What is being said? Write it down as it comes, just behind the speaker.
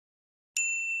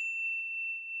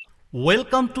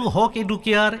Welcome to Hoque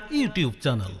Educare YouTube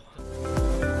channel.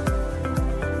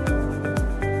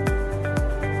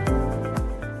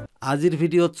 আজিৰ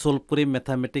ভিডিঅ'ত solve কৰিম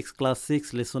ম্যাথমেটিক্স ক্লাস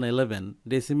 6 লেসন 11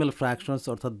 ডেসিমেল ফ্ৰ্যাকশনস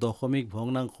অৰ্থাৎ দশমিক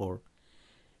ভগ্নাংশৰ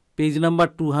পেজ নাম্বাৰ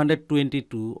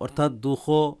 222 অৰ্থাৎ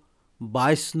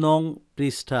 222 নং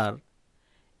পৃষ্ঠাৰ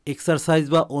এক্সাৰসাইজ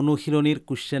বা অনুশীলনীৰ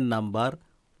কোশ্চেন নাম্বাৰ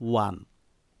 1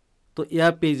 তো ইয়া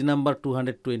পেজ নাম্বাৰ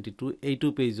 222 এইটো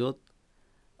পেজত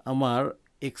আমাৰ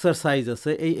এক্সাৰসাইজ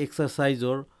আছে এই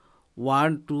এক্সাৰসাইজৰ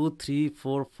 1 2 3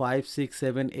 4 5 6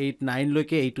 7 8 9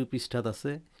 লৈকে এইটো পৃষ্ঠাত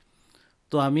আছে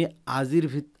তো আমি আজিৰ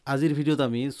ভিডিঅ'ত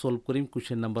আমি সলভ কৰিম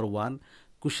কোশ্চেন নাম্বাৰ 1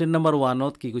 কোশ্চেন নাম্বাৰ 1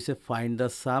 ত কি কৈছে ফাইন্ড দা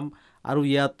সাম আৰু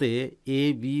ইয়াতে এ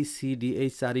বি সি ডি এই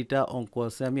চাৰিটা অংক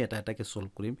আছে আমি এটা এটাকে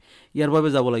সলভ কৰিম ইয়াৰ বাবে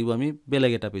যাব লাগিব আমি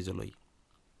বেলেগ এটা পেজলৈ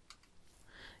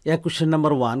ইয়া কোশ্চেন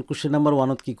নাম্বার 1 কোশ্চেন নাম্বার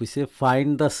 1 ত কি কৈছে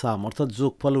ফাইন্ড দা সাম অৰ্থাৎ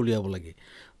যোগফল উলিয়াব লাগে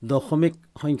দশমিক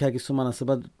সংখ্যা কিছুমান আছে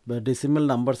বা ডেসিমেল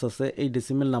নাম্বাৰস আছে এই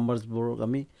ডেসিমেল নাম্বাৰসবোৰক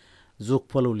আমি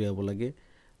যোগফল উলিয়াব লাগে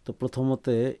তো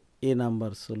প্ৰথমতে A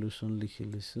number solution লিখি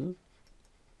লৈছো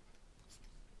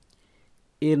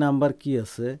A number কি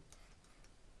আছে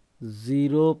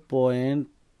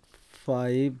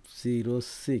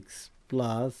 0.506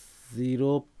 plus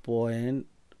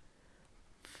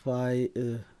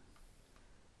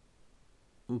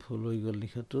 0.5 ভুল হৈ গল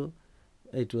লিখাটো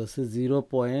এইটো আছে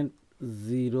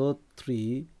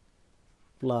 0.03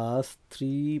 plus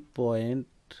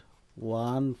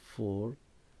 3.14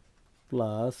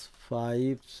 plus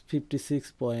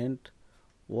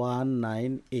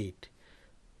 198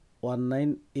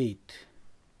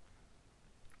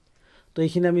 তো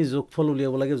এইখিনি আমি যোগফল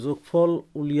উলিয়াব লাগে যোগফল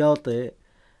উলিয়াওতে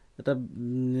এটা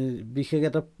বিশেষ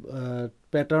এটা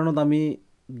প্যাটাৰ্ণত আমি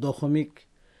দশমিক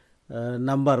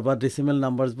নাম্বাৰ বা ডেসিমেল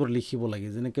নাম্বাৰসবোৰ লিখিব লাগে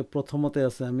যেনেকৈ প্ৰথমতে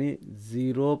আছে আমি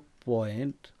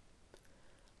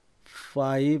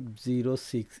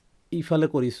 0.506 ইফালে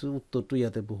কৰিছো উত্তৰটো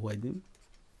ইয়াতে বহুৱাই দিম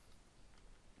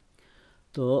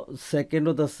তো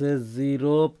সেকেন্ডত আছে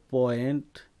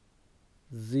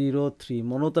 0.03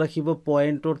 মনত ৰাখিব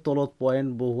পয়েন্টৰ তলত পয়েন্ট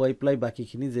বহুৱাই প্লাই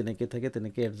বাকিখিনি যেনেকৈ থাকে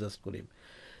তেনেকৈ এডজাস্ট কৰিম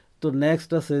তো নেক্সট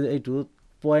আছে এইটো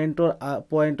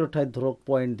পয়েন্টৰ ঠাইত ধৰক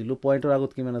পয়েন্ট দিলো পয়েন্টৰ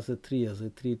আগত কিমান আছে 3 আছে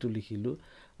 3 টো লিখিলো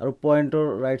আৰু পয়েন্টৰ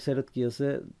ৰাইট সাইডত কি আছে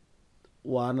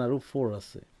 1 আৰু 4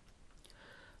 আছে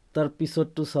তাৰ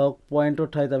পিছতটো চাওক পয়েন্টৰ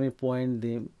ঠাইত আমি পয়েন্ট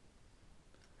দিম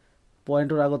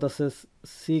পয়েন্টৰ আগত আছে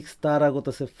 6 তাৰ আগত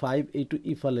আছে 5 এইটো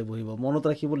ইফালে বহিব মনত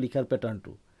ৰাখিব লিখাৰ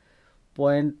প্যাটাৰ্ণটো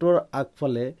পয়েন্টৰ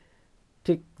আগফালে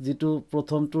ঠিক যেটো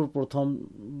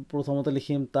প্ৰথমতে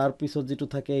লিখিম তাৰ পিছত যেটো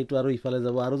থাকে এইটো আৰু ইফালে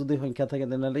যাব আৰু যদি সংখ্যা থাকে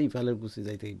তেনেহলে ইফালে গুচি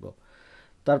যাই থাকিব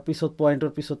তাৰ পিছত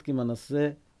পয়েন্টৰ পিছত কিমান আছে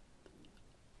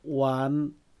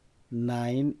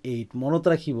 198 মনত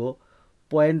ৰাখিব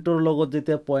পয়েন্টৰ লগত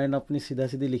যেতিয়া পয়েন্ট আপুনি সিধা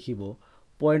সিধি লিখিব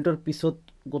পয়েন্টৰ পিছত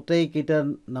গোটেই কেইটা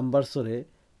নাম্বাৰসৰে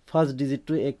ফার্স্ট ডিজিট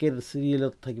টু একের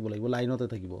সিরিয়ালত থাকিব লাগিব লাইনতে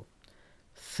থাকিব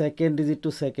সেকেন্ড ডিজিট টু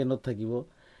সেকেন্ডত থাকিব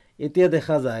এতিয়া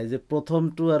দেখা যায় যে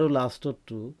প্ৰথমটো আৰু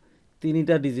লাষ্টটো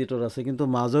তিনিটা ডিজিটৰ আছে কিন্তু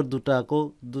মাজৰ দুটা আকৌ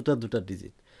দুটা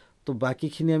ডিজিট তো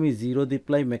বাকিখিনি আমি 0 দি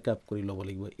প্লাই মেকআপ কৰি ল'ব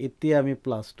লাগিব এতিয়া আমি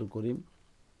 +2 কৰিম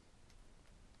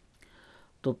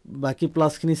তো বাকি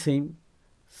প্লাসখিনি সেম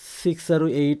 6 আৰু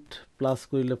 8 প্লাস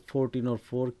কৰিলে 14 or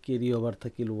 4 কেৰি ওভাৰ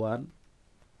থাকিল 1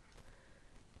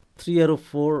 3 আৰু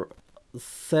 4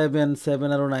 7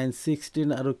 আৰু 9 16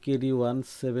 আৰু কেৰি 1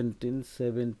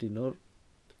 17 or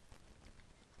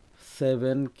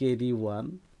 7 কেৰি 1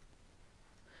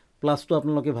 প্লাস তো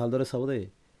আপোনালোকে ভালদৰে চাব দে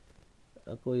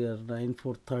আকৌ ইয়াৰ 9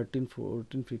 4 13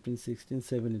 14 15 16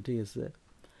 17 ঠিক আছে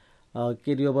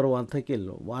কেৰি ওভাৰ 1 থাকিল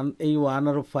 1 এই 1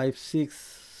 আৰু 5 6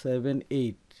 7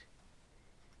 8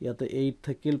 ইয়াতে 8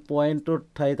 থাকিল পয়েন্টৰ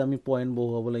ঠাইত আমি পয়েন্ট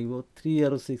বহুৱাব লাগিব 3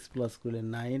 আৰু 6 প্লাস কৰিলে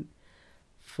 9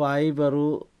 5 আৰু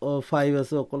 5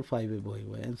 আছে অকল 5 এ বহিব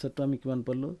এনসাৰটো আমি কিমান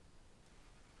পালো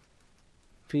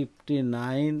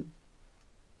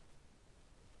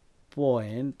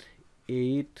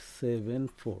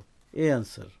 59.874 এই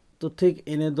আনসাৰ তো ঠিক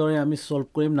এনেদৰে আমি সলভ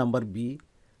কৰিম নাম্বাৰ বি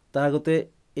তাৰ আগতে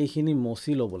এইখিনি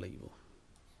মচি ল'ব লাগিব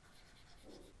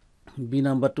বি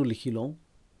নাম্বাৰটো লিখি লওঁ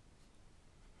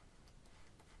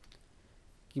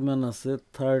কিমান আছে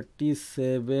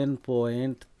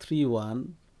 37.31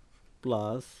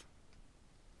 প্লাস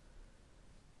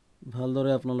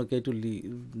ভালদৰে আপোনালোকে এটো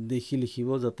দেখি লিখিব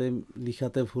যাতে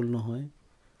লিখাতে ভুল নহয়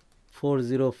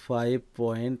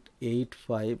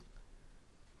 405.85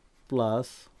 প্লাস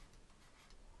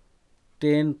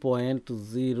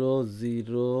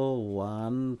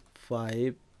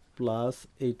 10.0015 প্লাস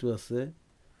এইটো আছে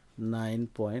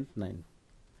 9.9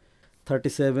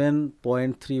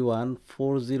 37.31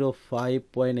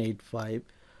 405.85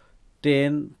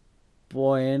 10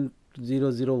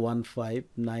 0015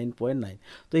 9.9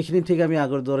 তো এইখিনি ঠিক আমি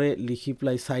আগৰ দৰে লিখি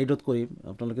প্লাই সাইডত কৰিম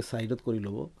আপোনালোকে সাইডত কৰি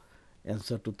ল'ব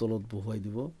এনসাৰটো তলত বহুৱাই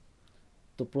দিব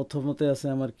তো প্ৰথমতে আছে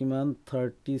আমাৰ কিমান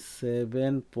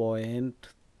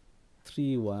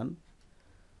 37.31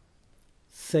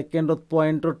 সেকেন্ডত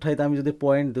পয়েন্টৰ ঠাইত আমি যদি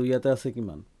পয়েন্ট দিও ইয়াতে আছে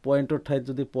কিমান পয়েন্টৰ ঠাইত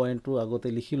যদি পয়েন্টটো আগতে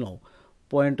লিখি লওঁ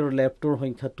পয়েন্টৰ লেফটৰ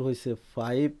সংখ্যাটো হৈছে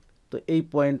 5 তো এই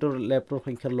পয়েন্টৰ লেফটৰ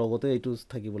সংখ্যাৰ লগতে এইটো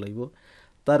থাকিব লাগিব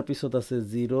তাৰ পিছত আছে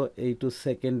 0 এইটো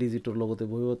সেকেন্ড ডিজিটৰ লগতে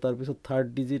বহিব তাৰ পিছত থাৰ্ড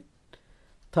ডিজিট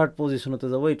থাৰ্ড পজিশনতে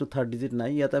যাব এইটো থাৰ্ড ডিজিট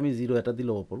নাই ইয়াতে আমি 0 এটা দি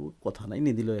ল'ব পাৰো কথা নাই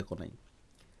নিদিলেও একো নাই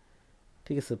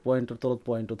ঠিক আছে পয়েন্টৰ তলত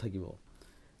পয়েন্টও থাকিব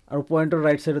আৰু পয়েন্টৰ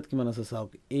ৰাইট সাইডত কিমান আছে চাওক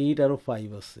 8 আৰু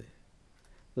 5 আছে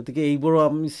গতিকে এইবোৰ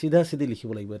আমি সিধা সিধি লিখিব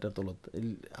লাগিব এটা তলত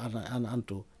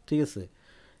আনটো ঠিক আছে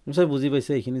নিশ্চয় বুজি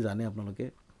পাইছে এইখিনি জানে আপোনালোকে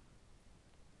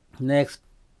নেক্সট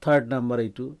থাৰ্ড নাম্বাৰ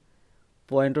এইটো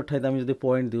পয়েন্টৰ ঠাইত আমি যদি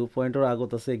পয়েন্ট দিও পয়েন্টৰ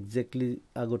আগত আছে এক্স্যাক্টলি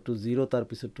আগটো 0 তাৰ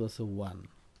পিছতটো আছে 1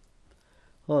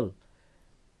 হল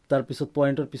তাৰ পিছত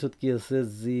পয়েন্টৰ পিছত কি আছে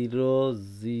 0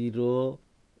 0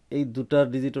 এই দুটা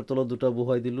ডিজিটৰ তলত দুটা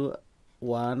বহুৱাই দিলো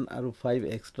 1 আৰু 5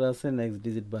 এক্সট্ৰা আছে নেক্সট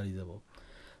ডিজিট বাঢ়ি যাব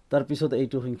তাৰ পিছত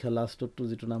এইটো সংখ্যা লাষ্টটো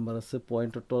যেটো নাম্বাৰ আছে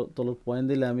পয়েন্টৰ তলত পয়েন্ট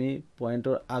দিলে আমি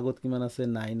পয়েন্টৰ আগত কিমান আছে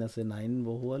 9 আছে 9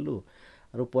 বহুৱালো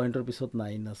আৰু পয়েন্টৰ পিছত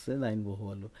 9 আছে 9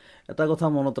 বহুৱালো এটা কথা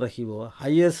মনত ৰাখিব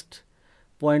হাইয়েস্ট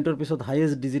পয়েন্টৰ পিছত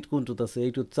হাইয়েস্ট ডিজিট কোনটোত আছে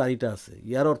এইটো 4টা আছে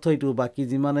ইয়াৰ অৰ্থ এইটো বাকি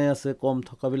যিমানে আছে কম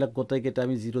থকাবিলাক গটাই কেটা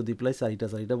আমি 0 দি প্লাই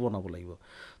 4টা বনাব লাগিব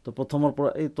তো প্ৰথমৰ পৰা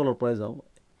এই তলৰ পৰা যাও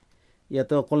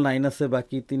ইয়াতে অকল 9 আছে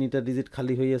বাকি 3টা ডিজিট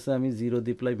খালি হৈ আছে আমি 0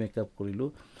 দি প্লাই মেকআপ কৰিলো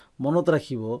মনত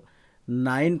ৰাখিব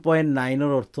 9.9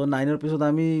 ৰ অৰ্থ 9 ৰ পিছত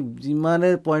আমি যিমানে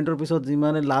পয়েন্টৰ পিছত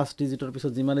যিমানে লাস্ট ডিজিটৰ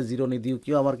পিছত যিমানে 0 নিদিও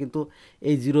কিয় আমাৰ কিন্তু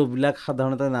এই 0 বিলাক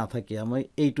সাধাৰণতে নাথাকে আমি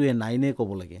এইটোৱে 9 এ ক'ব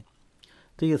লাগে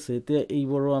ঠিক আছে এতিয়া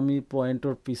এইবোৰো আমি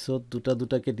পয়েন্টৰ পিছত দুটা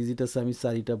দুটাকে ডিজিট আছে আমি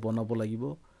 4টা বনাব লাগিব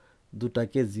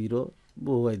দুটাকে 0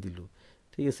 বহুৱাই দিলো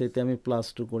ঠিক আছে এতিয়া আমি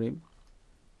প্লাসটো কৰিম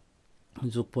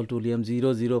যোগফলটো উলিয়াম 0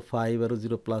 0 5 আৰু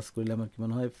 0 প্লাস কৰিলে আমাৰ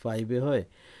কিমান হয় 5 এ হয়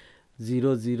 0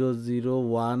 0 0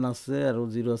 1 আছে আৰু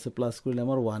 0 আছে প্লাস কৰিলে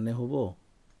আমাৰ 1 এ হ'ব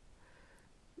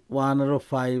 1 আৰু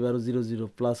 5 আৰু 0 0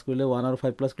 প্লাস কৰিলে 1 আৰু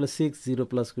 5 প্লাস কৰিলে 6 0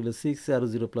 প্লাস কৰিলে 6 আৰু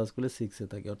 0 প্লাস কৰিলে 6 এ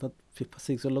থাকে অৰ্থাৎ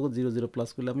 6 ৰ লগত 0 0 প্লাস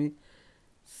কৰিলে আমি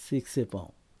 6 এ পাও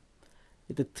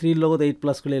এতে 3 ৰ লগত 8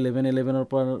 প্লাস কৰিলে 11 11 ৰ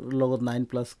পৰা লগত 9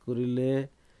 প্লাস কৰিলে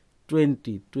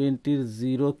 20 20 ৰ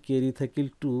 0 কেৰি থাকিল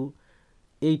 2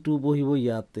 এই 2 বহিব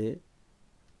ইয়াতে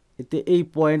এতে এই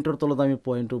পয়েন্টৰ তলত আমি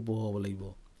পয়েন্টটো বহাব লাগিব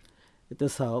এতে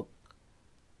চাওক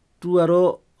 2 আৰু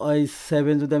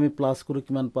 7 যদি আমি প্লাস কৰো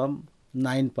কিমান পাম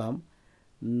 9 পাম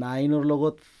 9 ৰ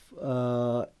লগত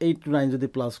 8 9 যদি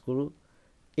প্লাস কৰো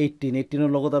 18 18 ৰ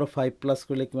লগত আৰু 5 প্লাস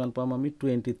কৰিলে কিমান পাম আমি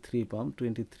 23 পাম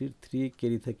 23 3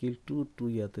 কেৰি থাকিল 2 2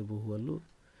 ইয়াতে বহুৱালো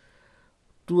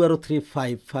 2 আৰু 3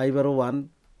 5 5 আৰু 1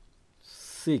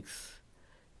 6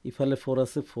 ইফালে 4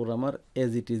 আছে 4 আমাৰ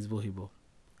এজ ইট ইজ বহিব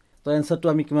তো এনসাৰটো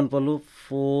আমি কিমান পালো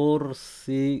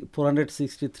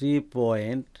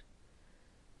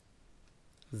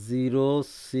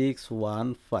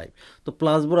 463.0615 তো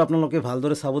প্লাসবোৰ আপোনালোকে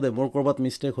ভালদৰে চাব দে মোৰ কৰবাত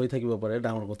মিস্টেক হৈ থাকিব পাৰে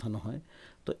ডাঙৰ কথা নহয়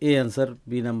তো এই আনসাৰ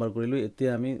বি নাম্বাৰ কৰিলো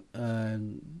এতিয়া আমি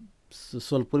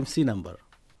সলভ কৰিম সি নাম্বাৰ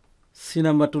সি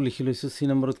নাম্বাৰটো লিখি লৈছো সি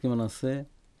নাম্বাৰত কিমান আছে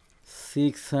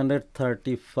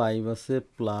 635 আছে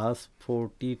প্লাস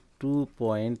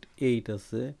 42.8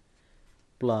 আছে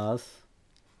প্লাস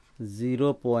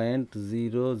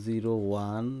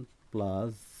 0.001 plus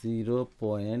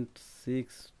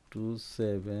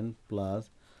 0.627 plus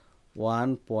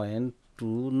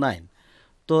 1.29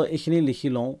 তো এইখিনি লিখি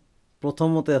লওঁ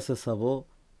প্ৰথমতে আছে চাব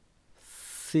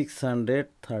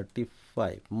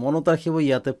 635 মনত ৰাখিব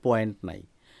ইয়াতে পয়েন্ট নাই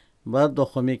বা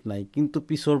দশমিক নাই কিন্তু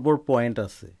পিছৰবোৰ পয়েন্ট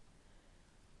আছে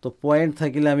তো পয়েন্ট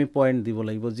থাকিলে আমি পয়েন্ট দিব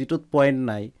লাগিব যেটোত পয়েন্ট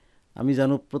নাই আমি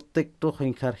জানো প্ৰত্যেকটো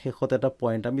সংখ্যাৰ শেষত এটা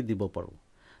পয়েন্ট আমি দিব পাৰো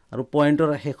আৰু পয়েন্টৰ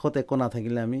শেষত একো না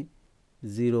থাকিলে আমি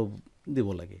 0 দিব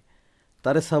লাগে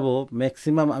তাৰে চাব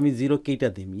ম্যাক্সিমাম আমি 0 কেইটা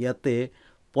দিম ইয়াতে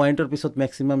পয়েন্টৰ পিছত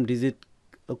ম্যাক্সিমাম ডিজিট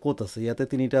কোত আছে ইয়াতে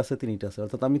 3টা আছে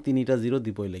অৰ্থাৎ আমি 3টা 0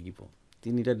 দিবই লাগিব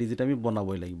 3টা ডিজিট আমি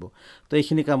বনাবই লাগিব তো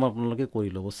এইখিনি কাম আপোনালোকে কৰি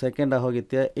ল'ব সেকেন্ড আহক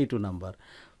এতিয়া এইটো নাম্বাৰ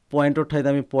পয়েন্টৰ ঠাইত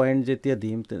আমি পয়েন্ট যেতিয়া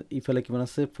দিম ইফালে কিমান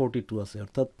আছে 42 আছে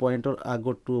অৰ্থাৎ পয়েন্টৰ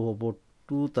আগৰটো হ'ব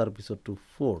 2 তাৰ পিছতটো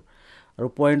 4 আৰু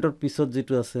পয়েন্টৰ পিছত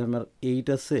যেটো আছে আমাৰ 8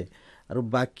 আছে আৰু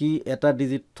বাকি এটা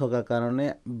ডিজিট থকা কাৰণে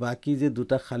বাকি যে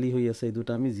দুটা খালি হৈ আছে এই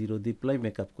দুটা আমি 0 দি প্লাই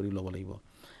মেকআপ কৰি ল'ব লাগিব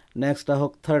নেক্সট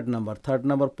আহক থাৰ্ড নাম্বাৰ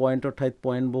পয়েন্টৰ ঠাইত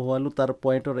পয়েন্ট বহুৱালো তাৰ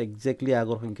পয়েন্টৰ এক্স্যাক্টলি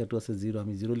আগৰ সংখ্যাটো আছে 0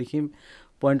 আমি 0 লিখিম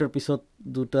পয়েন্টৰ পিছত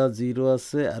দুটা 0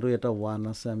 আছে আৰু এটা 1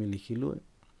 আছে আমি লিখিলো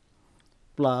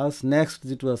প্লাস নেক্সট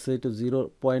যেটো আছে এটো 0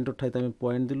 পয়েন্টৰ ঠাইত আমি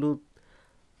পয়েন্ট দিলো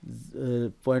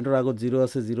পয়েন্টৰ আগত 0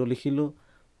 আছে 0 লিখিলো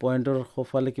পয়েন্টৰ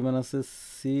খফালে কিমান আছে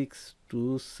 6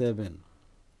 2 7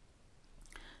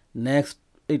 নেক্সট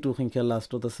এইটো সংখ্যা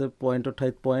লাষ্টত আছে পয়েন্টৰ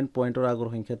ঠাইত পয়েন্টৰ আগৰ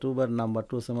সংখ্যাটো বা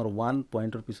নাম্বাৰটো আছে আমাৰ 1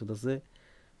 পয়েন্টৰ পিছত আছে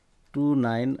 2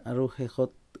 9 আৰু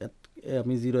শেষত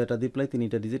আমি 0 এটা দি প্লাই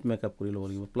তিনিটা ডিজিট মেকআপ কৰি ল'ব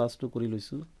লাগিব প্লাস 2 কৰি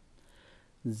লৈছো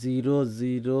 0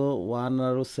 0 1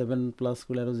 আৰু 7 প্লাস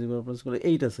কৰিলে আৰু 0 প্লাস কৰিলে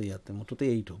 8 আছে ইয়াতে মুঠতে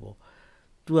 8 হ'ব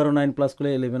 2 আৰু 9 প্লাস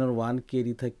কৰিলে 11 আৰু 1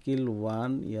 কেৰি থাকিল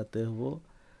 1 ইয়াতে হ'ব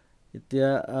এতিয়া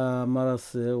আমাৰ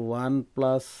আছে 1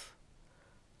 প্লাস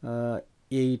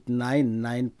 8 9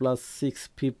 9 plus 6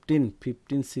 15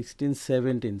 15 16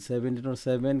 17 17 or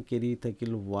 7 কেৰি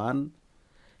থাকিল 1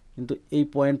 কিন্তু এই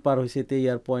পয়েন্ট পাৰ হৈছে তে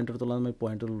ইয়াৰ পয়েন্টৰ তুলনাত মই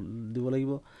পয়েন্ট দিব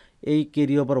লাগিব এই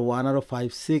কেৰি ওভাৰ 1 আৰু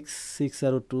 5 6 6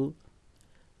 আৰু 2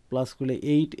 প্লাস কৰিলে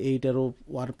 8 8 আৰু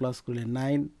 1 প্লাস কৰিলে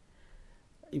 9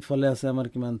 ইফালে আছে আমাৰ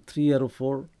কিমান 3 আৰু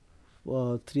 4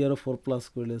 3 আৰু 4 প্লাস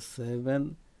কৰিলে 7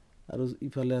 আৰু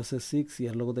ইফালে আছে 6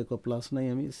 ইয়াৰ লগত একো প্লাস নাই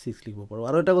আমি 6 লিখিব পাৰো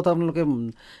আৰু এটা কথা আপোনালোকে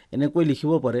এনেকৈ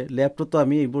লিখিব পাৰে লেফটতো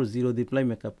আমি এইবোৰ 0 দি প্লাই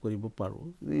মেকআপ কৰিব পাৰো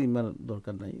ইমান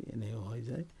দৰকাৰ নাই এনে হৈ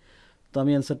যায় তো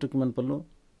আমি আনসাৰটো কিমান পালো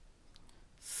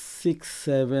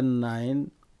 679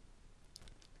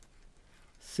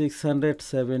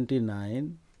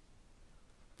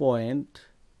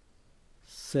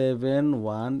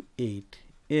 679.718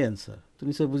 এই আনসার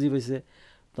তুমি সব বুঝি পাইছে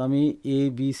তো আমি এ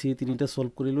বি সি তিনিটা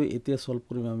সলভ কৰিলো এতিয়া সলভ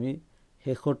কৰিম আমি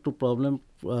শেষৰটো প্ৰবলেম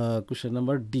কোৱেশ্চন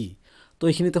নম্বৰ ডি তো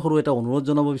এইখিনিতে সৰু এটা অনুৰোধ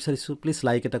জনাব বিচাৰিছো প্লিজ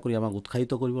লাইক এটা কৰি আমাক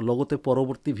উৎসাহিত কৰিব লগতে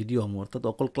পৰৱৰ্তী ভিডিঅ'সমূহ অৰ্থাৎ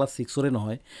অকল ক্লাছ 6 ৰে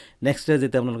নহয় নেক্সট ডে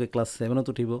যেতিয়া আপোনালোকে ক্লাছ 7 ত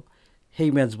উঠিব সেই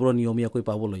মেথছবোৰ নিয়মীয়াকৈ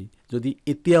পাবলৈ যদি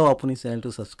এতিয়াও আপুনি চেনেলটো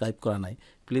সাবস্ক্ৰাইব কৰা নাই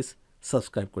প্লিজ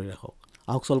সাবস্ক্ৰাইব কৰি ৰাখক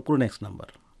আহক সলভ কৰো নেক্সট নাম্বাৰ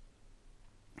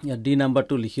ইয়া ডি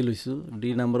নাম্বাৰটো লিখি লৈছো ডি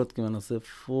নাম্বাৰত কিমান আছে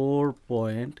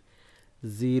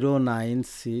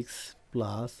 4.096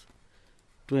 plus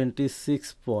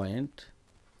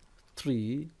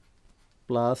 26.3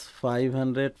 plus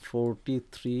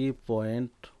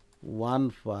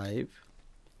 543.15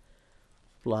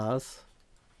 plus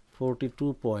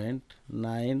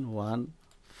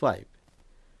 42.915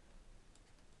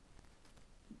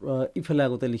 ইফালে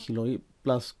আগতে লিখি লই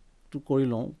প্লাস 2 কৰি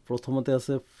লওঁ প্ৰথমতে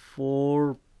আছে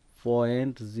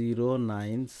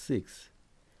 4.096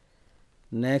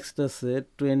 নেক্সট আছে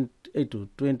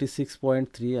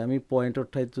 26.3 আমি পয়েন্টৰ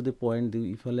ঠাইত যদি পয়েন্ট দিও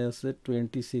ইফালে আছে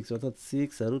 26 অৰ্থাৎ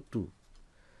 6 আৰু 2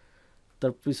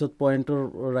 তাৰ পিছত পয়েন্টৰ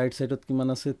ৰাইট সাইডত কিমান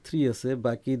আছে 3 আছে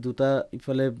বাকি দুটা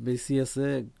ইফালে বেছি আছে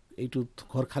এইটো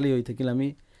ঘৰ খালি হৈ থাকিল আমি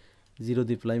 0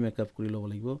 দি প্লাই মেকআপ কৰি ল'ব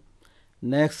লাগিব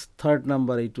নেক্সট থাৰ্ড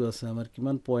নাম্বাৰ এইটো আছে আমাৰ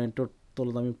কিমান পয়েন্টৰ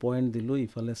তলত আমি পয়েন্ট দিলো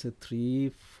ইফালে আছে 3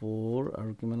 4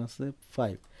 আৰু কিমান আছে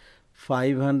 5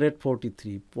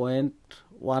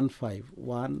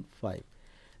 543.15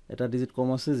 এটা ডিজিট কম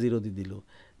আছে 0 দি দিলো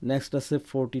নেক্সট আছে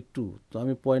 42 তো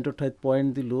আমি পয়েন্টৰ ঠাইত পয়েন্ট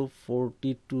দিলো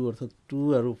 42 অৰ্থাৎ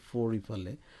 2 আৰু 4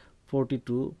 ইফালে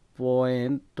 42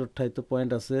 পয়েন্টৰ ঠাইত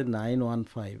পয়েন্ট আছে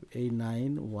 915 এই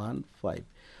 915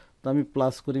 তো আমি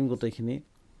প্লাস কৰিম গোটেইখিনি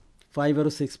 5 আৰু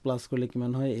 6 প্লাস কৰিলে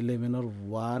কিমান হয় 11 আৰু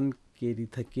 1 কেৰি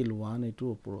থাকিল 1 এটো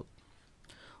ওপৰত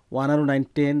 1 আৰু 9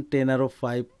 10 10 আৰু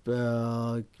 5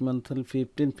 কিমান থল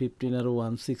 15 15 আৰু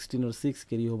 1 16 আৰু 6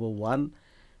 কেৰি হ'ব 1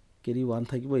 কেৰি 1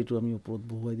 থাকিব এটো আমি ওপৰত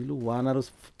বহুৱাই দিলো 1 আৰু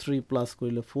 3 প্লাস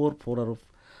কৰিলে 4 4 আৰু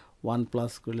 1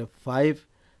 প্লাস কৰিলে 5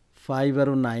 5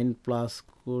 আৰু 9 প্লাস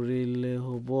কৰিলে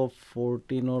হ'ব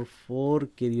 14 or 4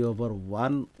 কেৰি ওভাৰ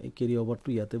 1 এই কেৰি ওভাৰটো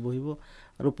ইয়াতে বহিব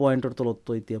আৰু পয়েন্টৰ তলত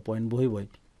তো এতিয়া পয়েন্ট বহিবই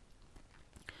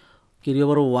কেৰি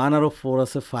ওভাৰ 1 আৰু 4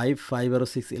 আছে 5 5 আৰু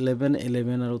 6 11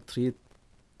 11 আৰু 3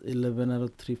 11 আৰু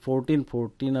 3 14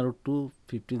 14 আৰু 2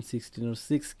 15 16 আৰু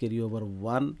 6 carry over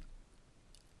 1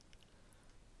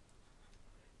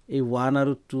 এই 1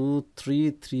 আৰু 2 3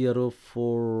 3 আৰু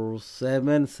 4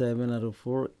 7 7 আৰু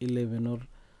 4 11 or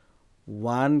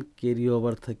 1 carry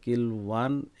over থাকিল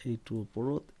 1 এইটো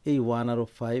ওপৰত এই 1 আৰু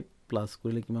 5 প্লাস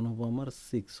কৰিলে কিমান হ'ব আমাৰ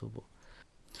 6 হ'ব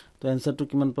তো আনসারটো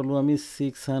কিমান পালো আমি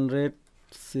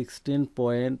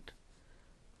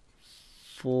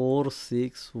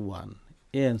 616.461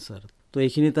 এই আনসার তো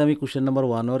এইখিনিতে আমি question number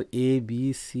 1 or A B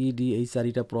C D এই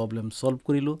চাৰিটা প্ৰবলেম সলভ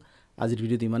কৰিলো আজিৰ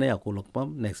ভিডিওত ইমানে আকৌ লগ পাম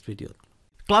নেক্সট ভিডিওত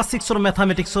ক্লাস 6 অৰ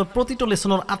ম্যাথমেটিক্সৰ প্ৰতিটো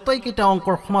লেসনৰ আটাইকেইটা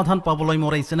অংকৰ সমাধান পাবলৈ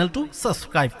মোৰ এই চেনেলটো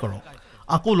সাবস্ক্ৰাইব কৰক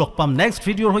আকৌ লগ পাম নেক্সট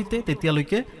ভিডিওৰ হৈতে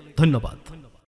তেতিয়ালৈকে ধন্যবাদ